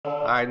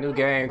Alright, new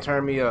game,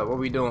 turn me up. What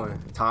we doing?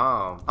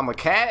 Tom. I'm a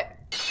cat?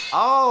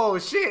 Oh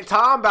shit,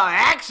 Tom about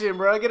action,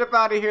 bro. Get up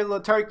out of here, little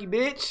turkey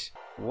bitch.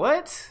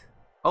 What?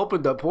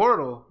 Open the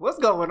portal. What's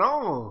going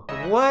on?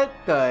 What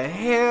the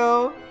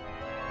hell?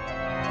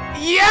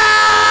 Yo!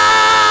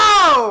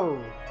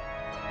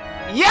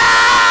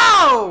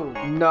 Yo!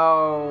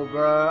 No,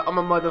 bro. I'm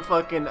a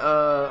motherfucking,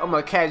 I'm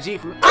a cat G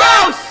from.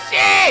 Oh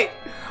shit!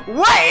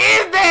 What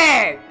is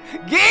that?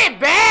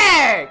 Get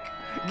back!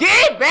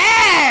 Get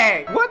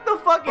back! What the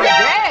fuck is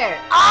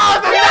that? Oh,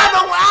 it's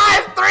another one! Oh,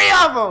 it's 3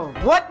 of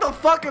them! What the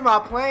fuck am I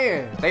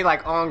playing? They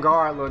like on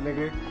guard, little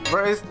nigga.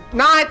 Bro, it's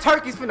 9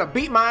 turkeys finna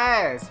beat my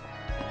ass.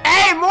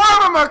 Hey, more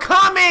of them are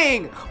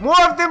coming! More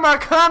of them are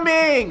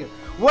coming!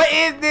 What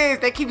is this?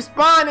 They keep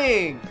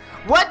spawning.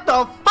 What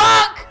the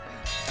fuck?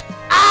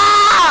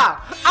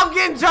 Ah! I'm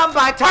getting jumped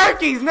by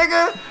turkeys,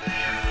 nigga!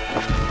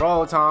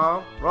 Roll,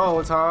 Tom.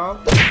 Roll,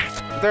 Tom.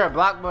 Is there a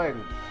block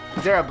button?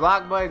 Is there a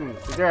block button?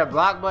 Is there a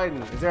block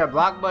button? Is there a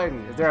block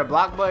button? Is there a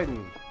block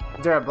button?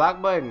 Is there a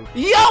block button?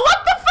 Yo, what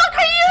the fuck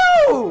are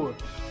you?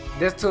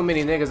 There's too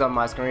many niggas on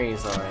my screen,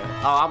 son.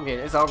 Oh, I'm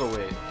getting, it's over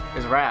with.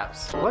 It's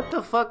raps. What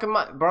the fuck am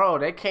I? Bro,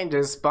 they can't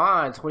just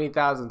spawn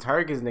 20,000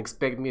 turkeys and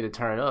expect me to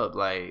turn up.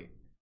 Like,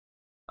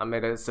 I'm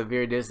at a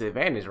severe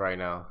disadvantage right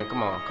now.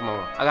 Come on, come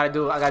on. I gotta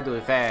do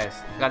it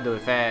fast. I gotta do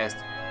it fast.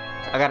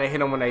 I gotta hit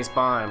them when they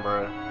spawn,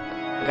 bro.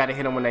 I gotta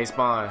hit them when they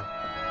spawn.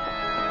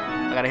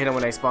 I gotta hit them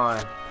when they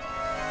spawn.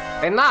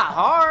 They're not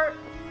hard.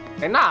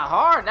 They're not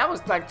hard. That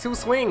was like 2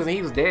 swings and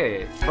he was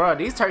dead. Bro,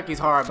 these turkeys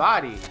hard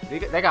body. They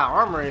got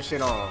armor and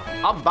shit on.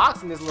 I'm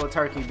boxing this little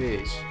turkey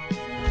bitch.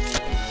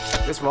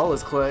 This roll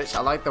is clutch.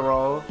 I like the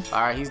roll.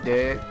 Alright, he's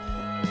dead.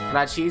 Can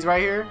I cheese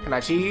right here? Can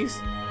I cheese?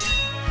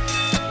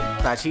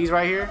 Can I cheese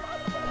right here?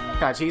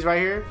 Can I cheese right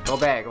here? Go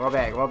back, roll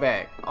back, roll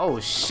back. Oh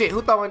shit,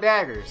 who throwing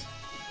daggers?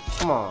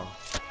 Come on.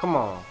 Come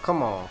on.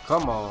 Come on.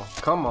 Come on.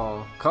 Come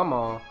on. Come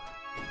on.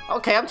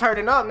 Okay, I'm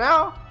turning up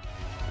now.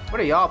 What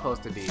are y'all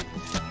supposed to be?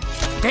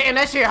 Damn,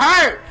 that shit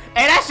hurt!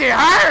 Hey, that shit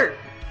hurt!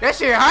 That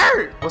shit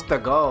hurt! What's the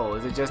goal?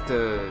 Is it just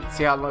to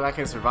see how long I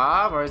can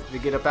survive, or is it to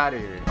get up out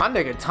of here? My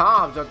nigga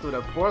Tom jumped through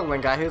the portal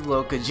and got his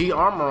little Khaji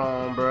armor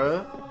on,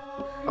 bruh.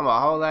 I'm a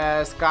whole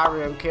ass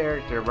Skyrim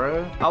character,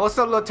 bruh. Oh, what's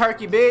up, little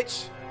turkey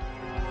bitch?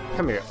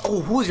 Come here.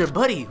 Oh, who's your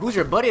buddy? Who's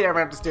your buddy that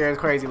ran up the stairs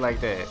crazy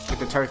like that? Get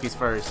the turkeys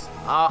first.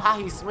 Oh, how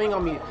he swing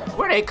on me?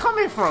 Where they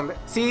coming from?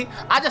 See,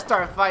 I just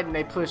started fighting.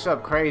 They push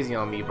up crazy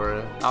on me,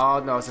 bro. Oh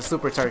no, it's a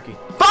super turkey.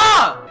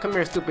 Fuck! Come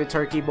here, stupid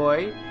turkey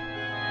boy.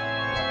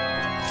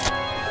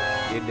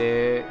 You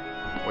dead.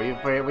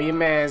 Where your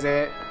man's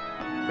at?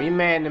 Where your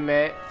man them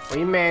at? Where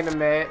your man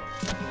them at?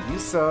 You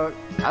suck.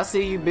 I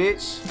see you,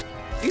 bitch.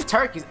 These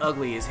turkeys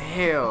ugly as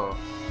hell.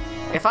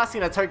 If I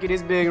seen a turkey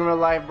this big in real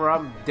life, bro,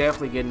 I'm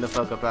definitely getting the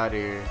fuck up out of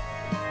here.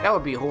 That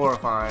would be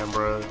horrifying,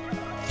 bro.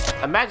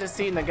 Imagine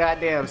seeing a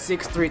goddamn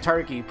 6'3"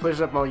 turkey push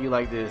up on you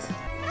like this.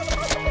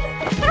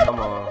 Come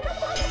on.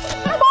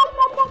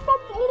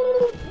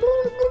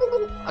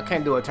 I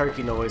can't do a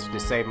turkey noise to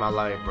save my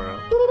life, bro.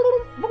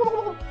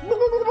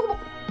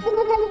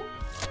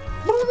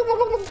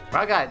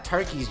 Bro, I got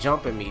turkeys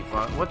jumping me,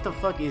 fuck. What the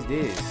fuck is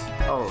this?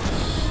 Oh,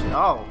 shit.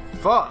 Oh,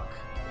 fuck.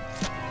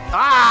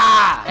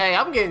 Ah! Hey,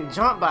 I'm getting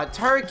jumped by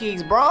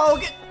turkeys, bro.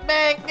 Get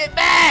back, get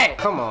back!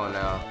 Come on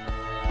now.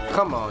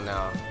 Come on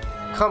now.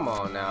 Come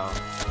on now.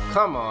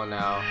 Come on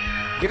now.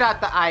 Get out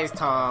the ice,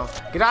 Tom.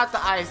 Get out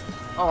the ice.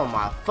 Oh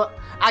my fuck.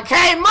 I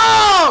can't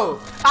move!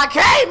 I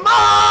can't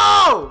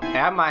move! Hey,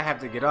 I might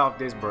have to get off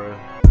this, bro.